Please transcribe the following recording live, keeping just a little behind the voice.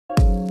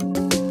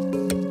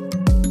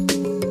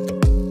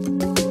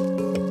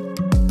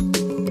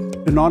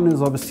Danone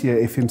is obviously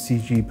a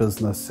FMCG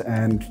business,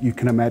 and you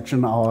can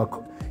imagine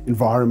our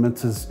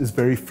environment is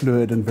very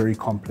fluid and very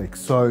complex.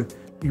 So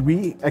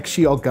we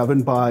actually are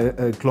governed by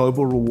a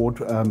global reward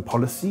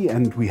policy,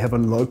 and we have a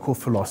local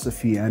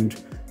philosophy. And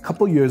a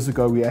couple of years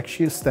ago, we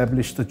actually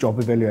established a job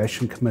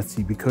evaluation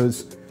committee,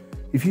 because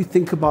if you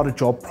think about a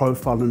job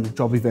profile and a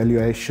job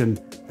evaluation,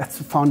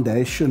 that's a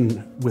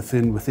foundation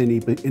within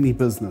any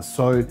business.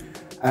 So,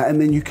 and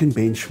then you can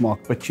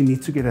benchmark, but you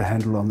need to get a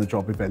handle on the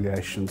job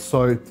evaluation.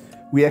 So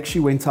we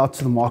actually went out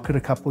to the market a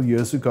couple of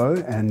years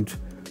ago and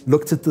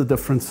looked at the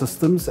different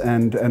systems,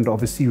 and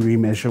obviously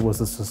Remeasure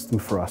was a system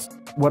for us.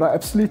 What I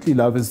absolutely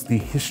love is the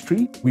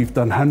history. We've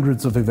done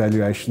hundreds of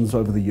evaluations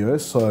over the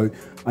years, so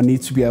I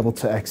need to be able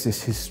to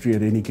access history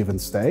at any given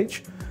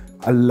stage.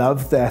 I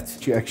love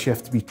that you actually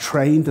have to be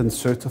trained and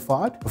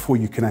certified before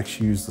you can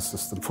actually use the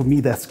system. For me,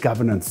 that's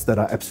governance that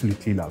I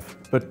absolutely love.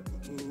 But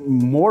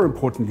more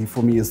importantly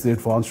for me is the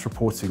advanced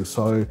reporting.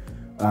 So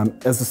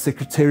as a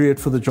secretariat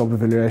for the Job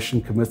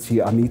Evaluation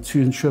Committee, I need to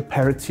ensure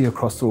parity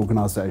across the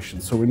organization.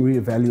 So when we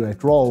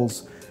evaluate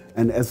roles,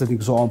 and as an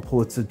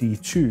example, it's a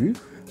D2,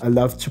 I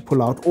love to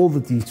pull out all the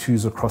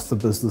D2s across the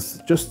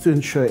business just to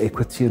ensure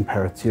equity and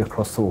parity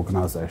across the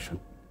organization.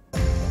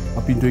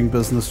 I've been doing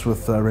business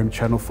with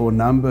Remchannel for a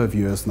number of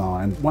years now,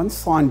 and once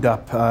signed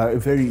up,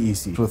 very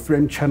easy. With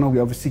Remchannel, we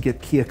obviously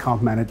get key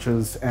account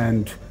managers,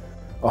 and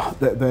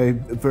they're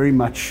very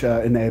much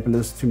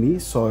enablers to me.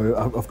 So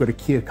I've got a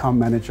key account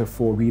manager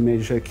for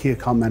Remeasure, a key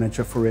account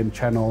manager for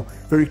Remchannel,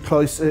 very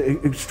close,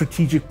 a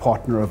strategic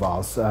partner of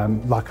ours.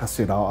 Like I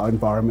said, our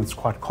environment's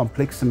quite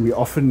complex, and we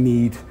often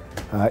need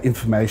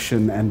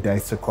information and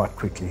data quite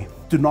quickly.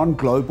 Danone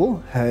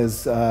Global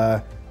has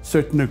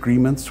certain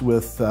agreements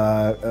with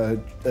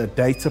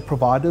data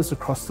providers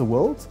across the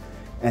world,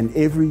 and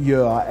every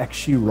year I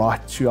actually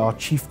write to our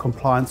Chief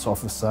Compliance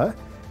Officer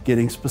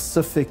getting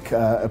specific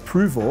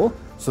approval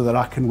so that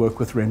I can work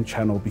with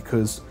Remchannel,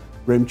 because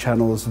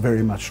Remchannel is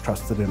very much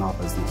trusted in our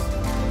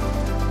business.